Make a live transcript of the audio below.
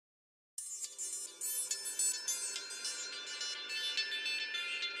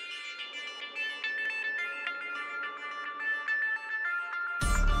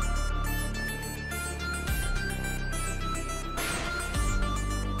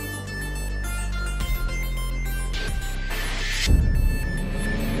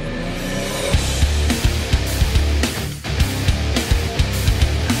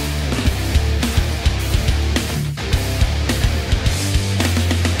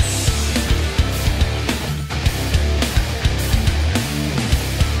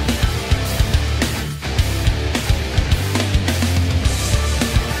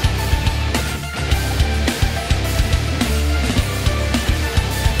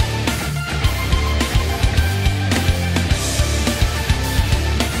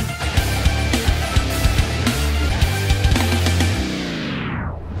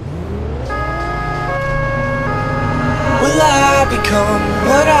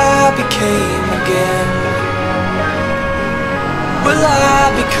became again? Will I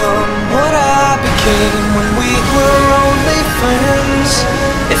become what I became when we were only friends?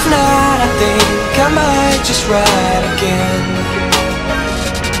 If not, I think I might just write again.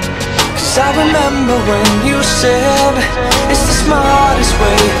 'Cause I remember when you said it's the smartest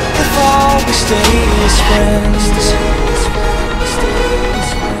way if all we stay as friends.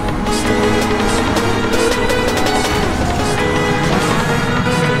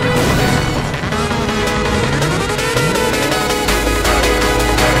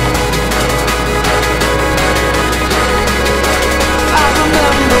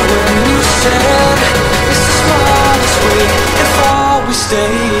 It's the smartest way if all we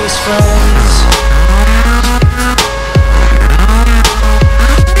stay as friends.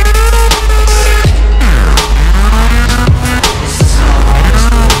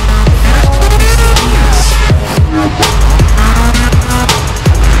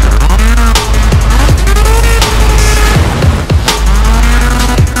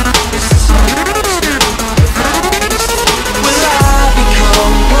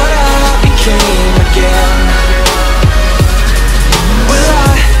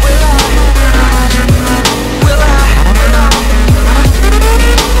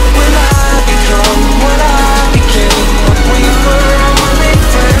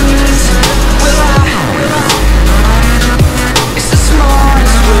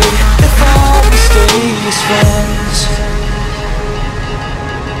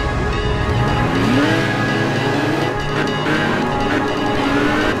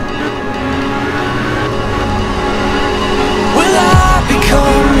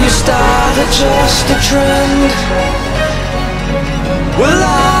 Just a trend? Will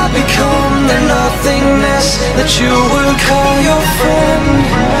I become the nothingness that you would call your friend?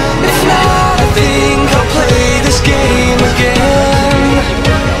 If not, I think I'll play this game again.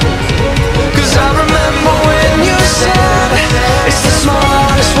 'Cause I remember when you said it's the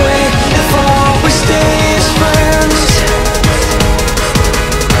smartest way if all we stay as friends.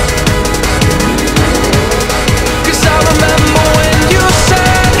 'Cause I remember when you said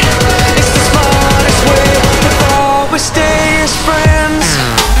we stay as friends.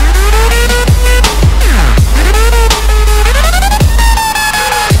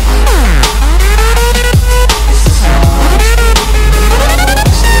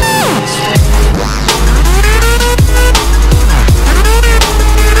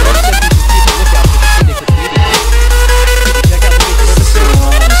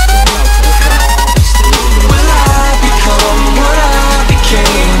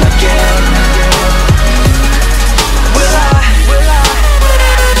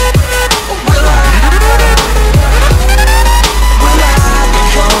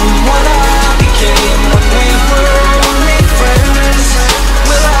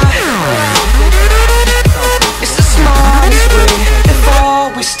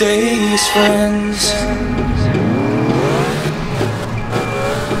 Stay as friends.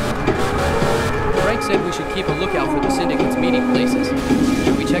 Frank said we should keep a lookout for the syndicate's meeting places.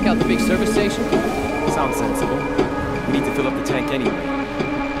 Should we check out the big service station? Sounds sensible. We need to fill up the tank anyway.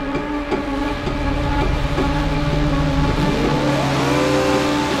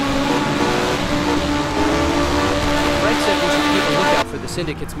 Frank said we should keep a lookout for the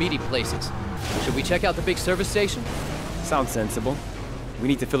syndicate's meeting places. Should we check out the big service station? Sounds sensible. We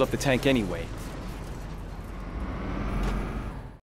need to fill up the tank anyway.